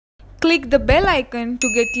Click the bell icon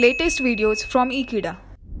to get latest videos from Ekeeda.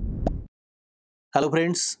 Hello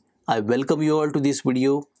friends, I welcome you all to this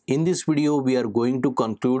video. In this video, we are going to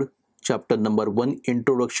conclude chapter number 1,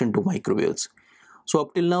 Introduction to Microwaves. So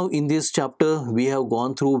up till now in this chapter, we have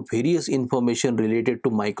gone through various information related to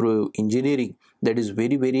microwave engineering that is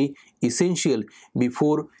very essential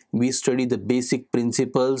before we study the basic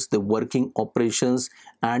principles, the working operations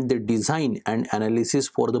and the design and analysis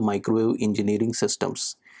for the microwave engineering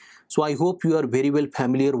systems. So I hope you are very well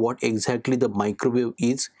familiar what exactly the microwave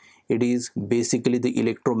is. It is basically the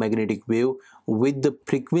electromagnetic wave with the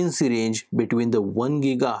frequency range between the 1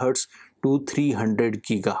 gigahertz to 300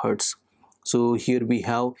 gigahertz. So here we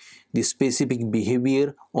have the specific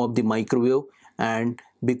behavior of the microwave, and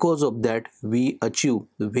because of that we achieve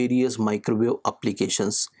the various microwave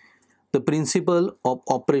applications. The principle of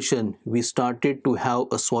operation, we started to have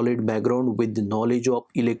a solid background with the knowledge of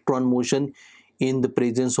electron motion in the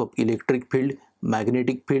presence of electric field,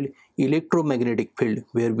 magnetic field, electromagnetic field,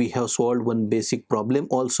 where we have solved one basic problem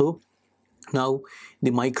also. Now the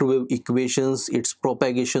microwave equations, its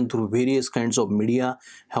propagation through various kinds of media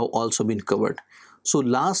have also been covered. So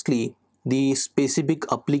lastly, the specific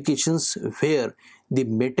applications where the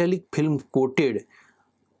metallic film coated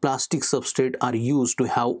plastic substrate are used to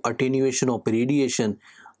have attenuation of radiation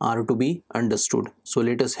are to be understood. So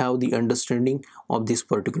let us have the understanding of this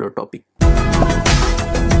particular topic.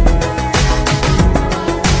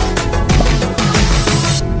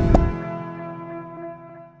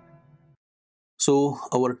 So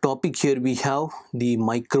our topic here, we have the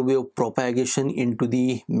microwave propagation into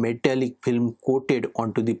the metallic film coated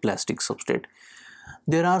onto the plastic substrate.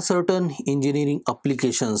 There are certain engineering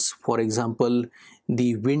applications, for example,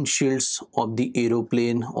 the windshields of the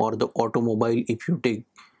aeroplane or the automobile if you take,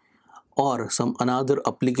 or some another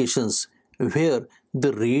applications where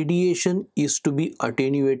the radiation is to be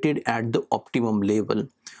attenuated at the optimum level.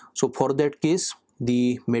 So for that case,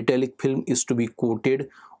 the metallic film is to be coated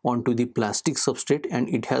onto the plastic substrate and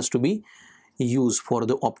it has to be used for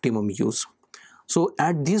the optimum use. So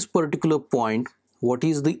at this particular point, what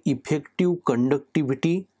is the effective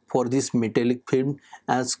conductivity for this metallic film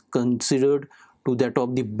as considered to that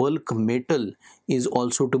of the bulk metal is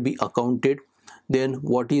also to be accounted. Then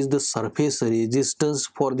what is the surface resistance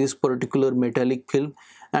for this particular metallic film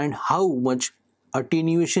and how much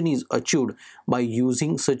attenuation is achieved by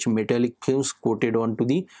using such metallic films coated onto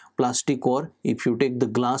the plastic, or if you take the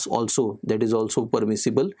glass also, that is also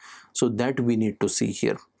permissible. So that we need to see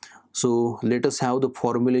here. So let us have the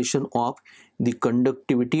formulation of the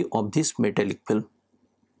conductivity of this metallic film.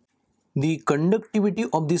 The conductivity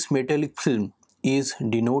of this metallic film is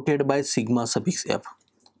denoted by sigma suffix f.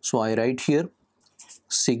 So I write here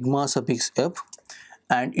sigma suffix f,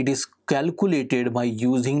 and it is calculated by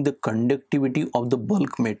using the conductivity of the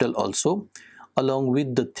bulk metal also, along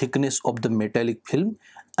with the thickness of the metallic film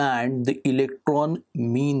and the electron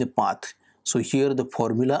mean path. So here the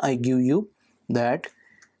formula I give you, that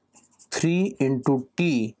 3 into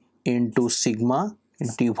T into sigma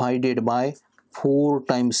divided by 4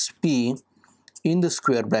 times P in the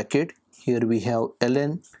square bracket. Here we have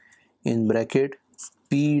ln in bracket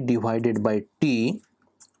P divided by T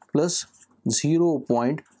plus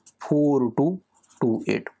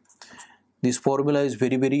 0.4228. This formula is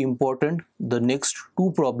very important. The next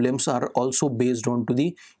two problems are also based on to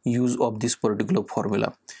the use of this particular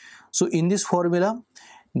formula. So in this formula,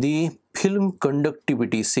 the film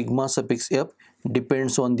conductivity sigma suffix f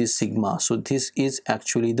depends on this sigma. So this is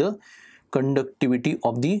actually the conductivity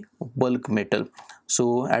of the bulk metal.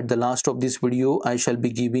 So at the last of this video, I shall be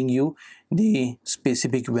giving you the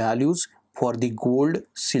specific values for the gold,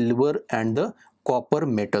 silver and the copper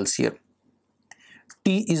metals here.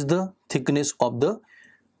 T is the thickness of the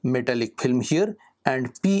metallic film here, and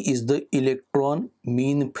P is the electron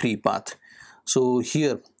mean free path. So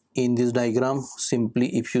here in this diagram,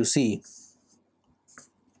 simply if you see,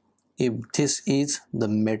 if this is the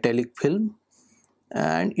metallic film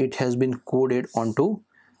and it has been coated onto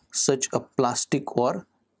such a plastic or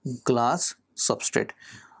glass substrate.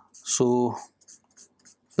 So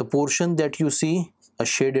the portion that you see, a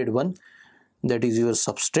shaded one, that is your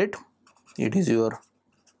substrate, it is your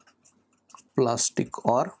plastic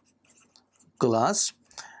or glass,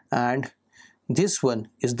 and this one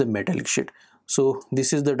is the metallic sheet. So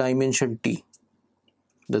this is the dimension T,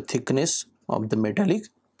 the thickness of the metallic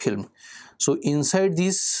film. So inside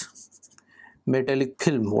this metallic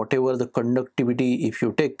film, whatever the conductivity if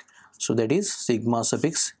you take, so that is sigma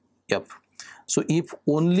suffix f. So if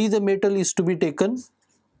only the metal is to be taken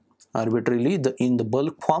arbitrarily in the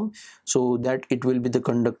bulk form, so that it will be the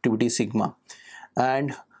conductivity sigma,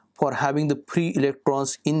 and for having the free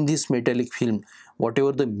electrons in this metallic film,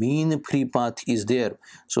 whatever the mean free path is there,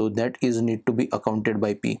 so that is need to be accounted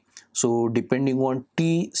by P. So depending on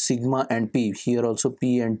T, sigma and P, here also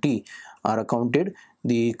P and T are accounted,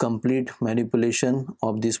 the complete manipulation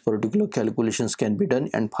of this particular calculations can be done,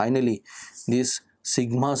 and finally this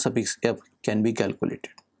sigma suffix F can be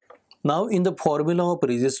calculated. Now in the formula of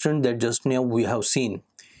resistance that just now we have seen,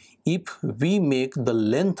 if we make the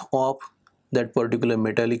length of that particular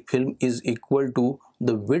metallic film is equal to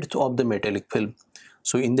the width of the metallic film,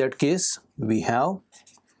 so in that case we have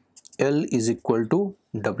L is equal to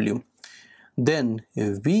W. Then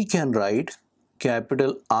we can write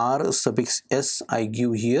capital R suffix S I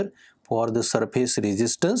give here for the surface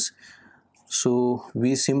resistance. So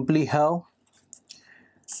we simply have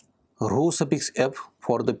rho suffix F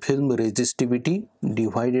for the film resistivity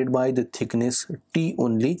divided by the thickness T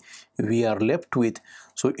only we are left with.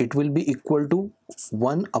 So it will be equal to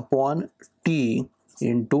 1 upon T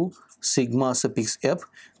into sigma suffix F,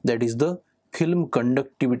 that is the film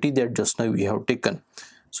conductivity that just now we have taken.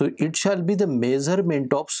 So it shall be the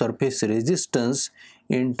measurement of surface resistance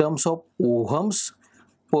in terms of ohms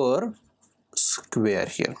per square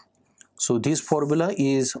here. So this formula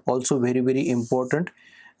is also very important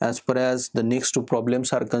as far as the next two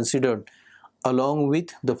problems are considered, along with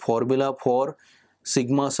the formula for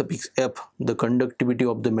sigma suffix F, the conductivity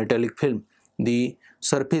of the metallic film, the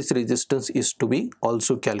surface resistance is to be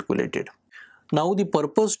also calculated. Now the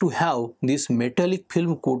purpose to have this metallic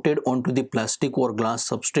film coated onto the plastic or glass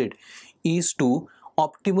substrate is to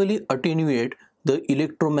optimally attenuate the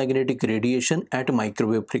electromagnetic radiation at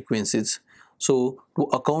microwave frequencies. So to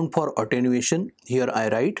account for attenuation, here I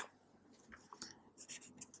write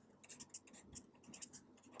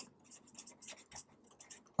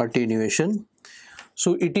attenuation.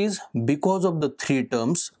 So it is because of the three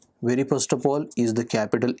terms. Very first of all is the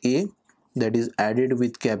capital A, that is added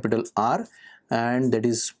with capital R, and that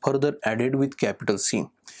is further added with capital C.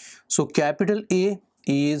 So capital A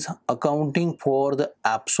is accounting for the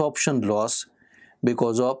absorption loss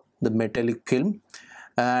because of the metallic film,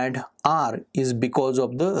 and R is because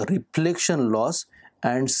of the reflection loss,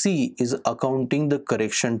 and C is accounting the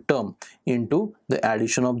correction term into the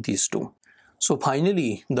addition of these two. So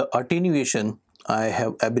finally the attenuation, I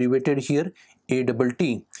have abbreviated here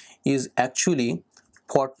ATT, is actually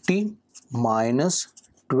 40 minus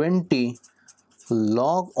 20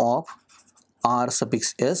 log of R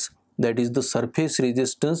suffix S, that is the surface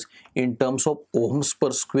resistance in terms of ohms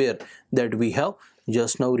per square that we have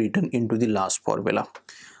just now written into the last formula.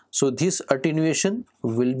 So this attenuation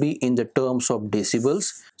will be in the terms of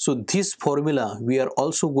decibels. So this formula we are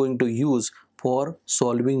also going to use for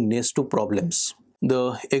solving next two problems.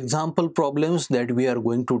 The example problems that we are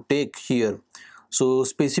going to take here, so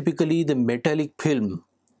specifically the metallic film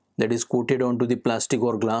that is coated onto the plastic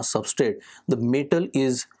or glass substrate, the metal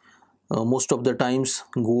is most of the times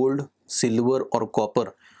gold, silver or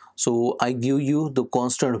copper. So I give you the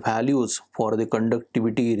constant values for the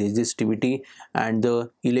conductivity, resistivity and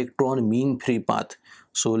the electron mean free path.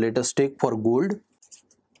 So let us take for gold.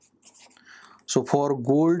 So for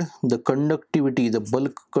gold, the conductivity, the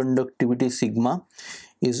bulk conductivity sigma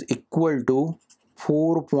is equal to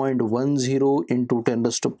 4.10 into 10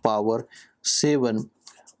 raised to power 7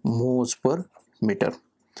 moles per meter.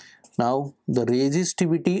 Now the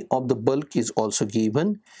resistivity of the bulk is also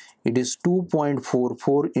given. It is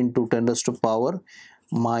 2.44 into 10 raised to power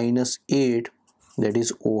minus 8, that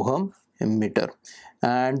is ohm meter,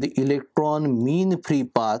 and the electron mean free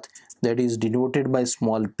path, that is denoted by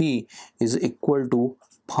small p, is equal to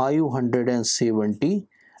 570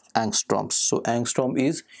 angstroms. So angstrom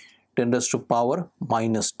is 10 raised to power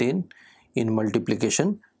minus 10 in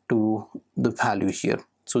multiplication to the value here.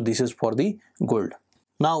 So this is for the gold.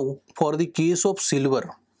 Now for the case of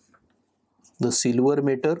silver, the silver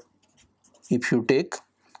meter if you take,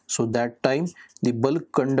 so that time the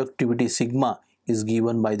bulk conductivity sigma is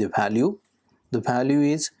given by the value. The value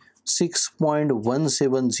is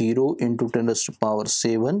 6.170 into 10 raised to power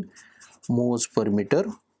 7 moles per meter.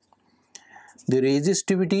 The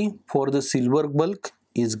resistivity for the silver bulk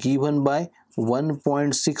is given by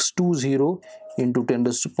 1.620 into 10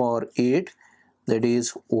 raised to power 8, that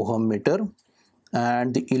is ohm meter,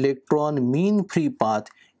 and the electron mean free path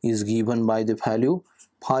is given by the value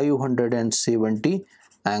 570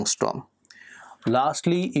 angstrom.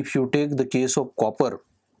 Lastly, if you take the case of copper,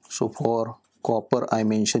 so for copper I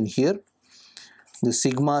mention here the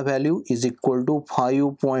sigma value is equal to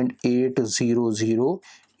 5.800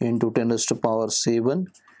 into 10 raised to power 7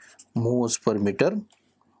 moles per meter.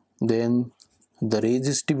 Then the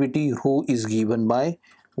resistivity rho is given by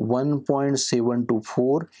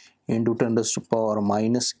 1.724 into 10 raised to power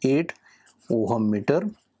minus 8 ohm meter.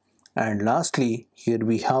 And lastly, here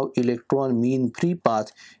we have electron mean free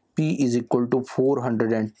path P is equal to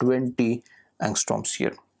 420 angstroms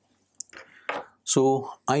here.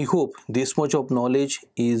 So I hope this much of knowledge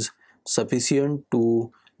is sufficient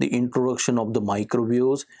to the introduction of the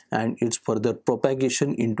microwaves and its further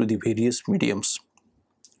propagation into the various mediums.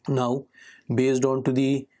 Now, based on to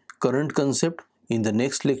the current concept, in the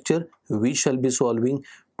next lecture we shall be solving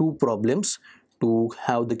two problems to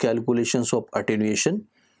have the calculations of attenuation.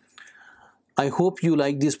 I hope you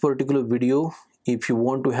like this particular video. If you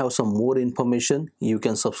want to have some more information, you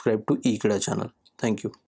can subscribe to Ekeeda channel. Thank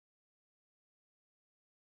you.